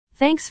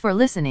Thanks for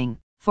listening.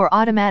 For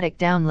automatic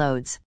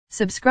downloads,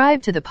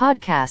 subscribe to the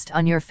podcast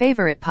on your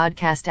favorite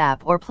podcast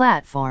app or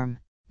platform.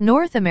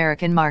 North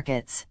American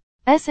markets.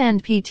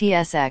 S&P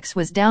TSX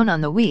was down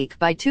on the week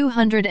by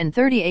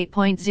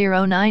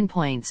 238.09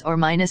 points or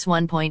minus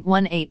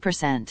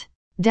 1.18%.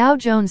 Dow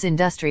Jones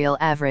Industrial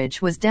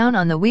Average was down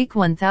on the week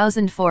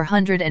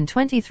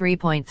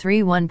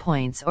 1,423.31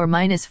 points or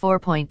minus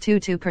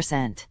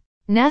 4.22%.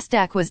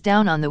 Nasdaq was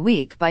down on the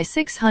week by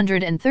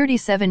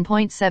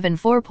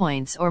 637.74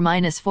 points or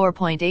minus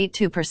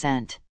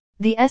 4.82%.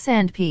 The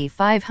S&P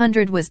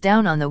 500 was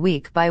down on the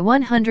week by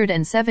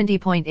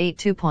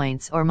 170.82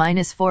 points or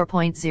minus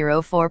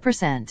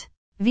 4.04%.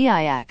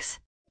 VIX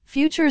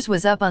Futures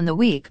was up on the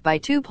week by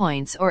 2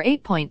 points or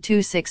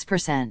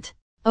 8.26%.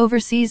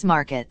 Overseas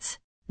markets.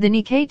 The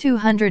Nikkei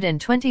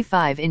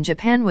 225 in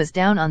Japan was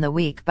down on the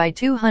week by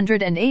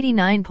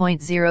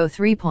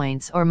 289.03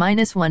 points or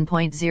minus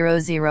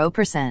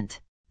 1.00%.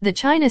 The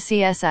China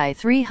CSI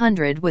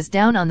 300 was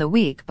down on the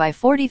week by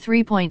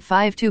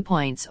 43.52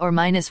 points or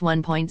minus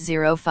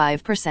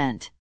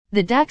 1.05%.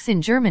 The DAX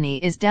in Germany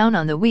is down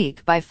on the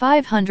week by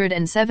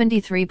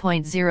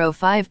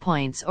 573.05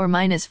 points or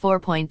minus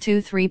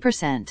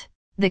 4.23%.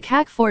 The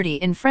CAC 40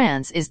 in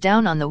France is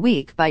down on the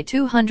week by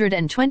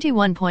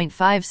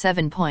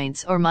 221.57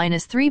 points or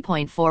minus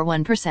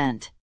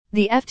 3.41%.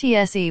 The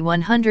FTSE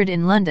 100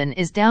 in London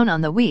is down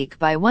on the week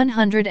by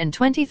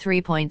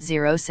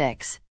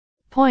 123.06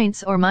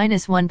 points or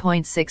minus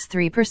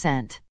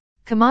 1.63%.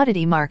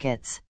 Commodity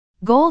markets.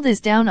 Gold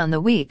is down on the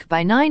week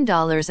by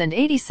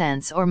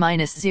 $9.80 or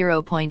minus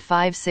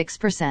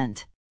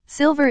 0.56%.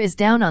 Silver is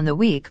down on the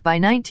week by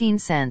 19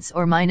 cents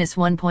or minus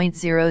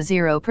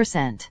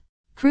 1.00%.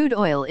 Crude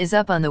oil is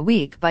up on the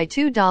week by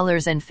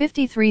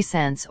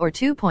 $2.53 or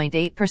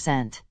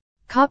 2.8%.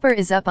 Copper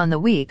is up on the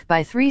week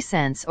by 3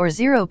 cents or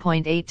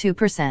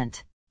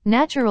 0.82%.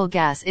 Natural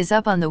gas is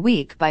up on the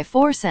week by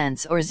 4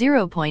 cents or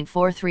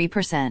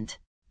 0.43%.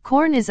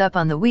 Corn is up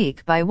on the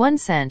week by 1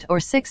 cent or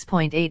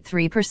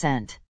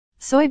 6.83%.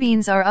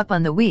 Soybeans are up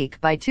on the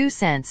week by 2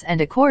 cents and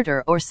a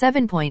quarter or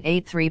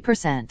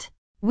 7.83%.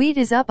 Wheat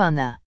is up on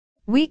the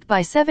week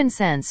by 7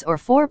 cents or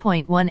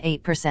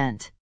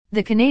 4.18%.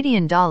 The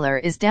Canadian dollar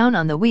is down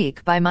on the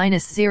week by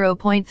minus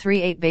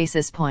 0.38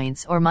 basis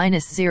points or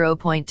minus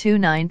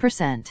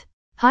 0.29%.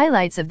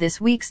 Highlights of this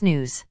week's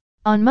news.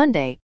 On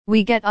Monday,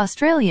 we get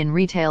Australian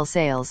retail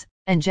sales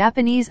and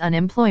Japanese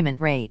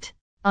unemployment rate.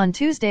 On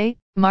Tuesday,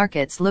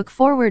 markets look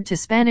forward to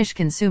Spanish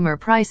Consumer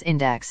Price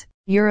Index,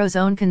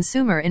 Eurozone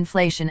consumer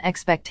inflation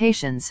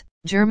expectations,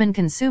 German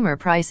Consumer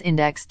Price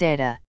Index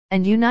data,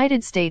 and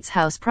United States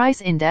House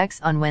Price Index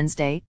on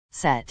Wednesday.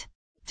 Set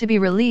to be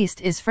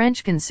released is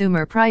French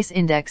Consumer Price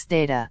Index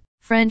data,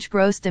 French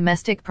Gross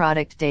Domestic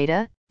Product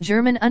data,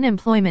 German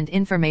Unemployment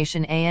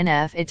Information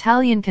ANF,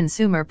 Italian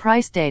Consumer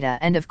Price data,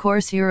 and of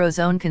course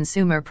Eurozone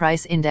Consumer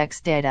Price Index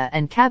data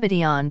and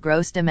Cabedion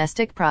Gross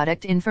Domestic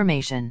Product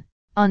information.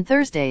 On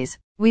Thursdays,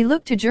 we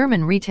look to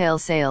German retail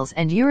sales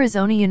and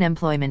Eurozone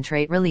unemployment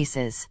rate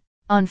releases.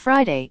 On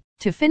Friday,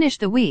 to finish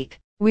the week,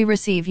 we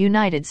receive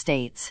United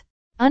States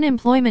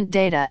unemployment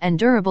data and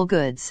durable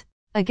goods.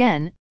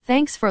 Again,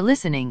 thanks for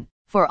listening.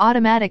 For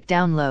automatic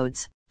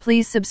downloads,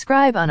 please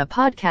subscribe on a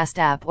podcast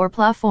app or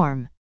platform.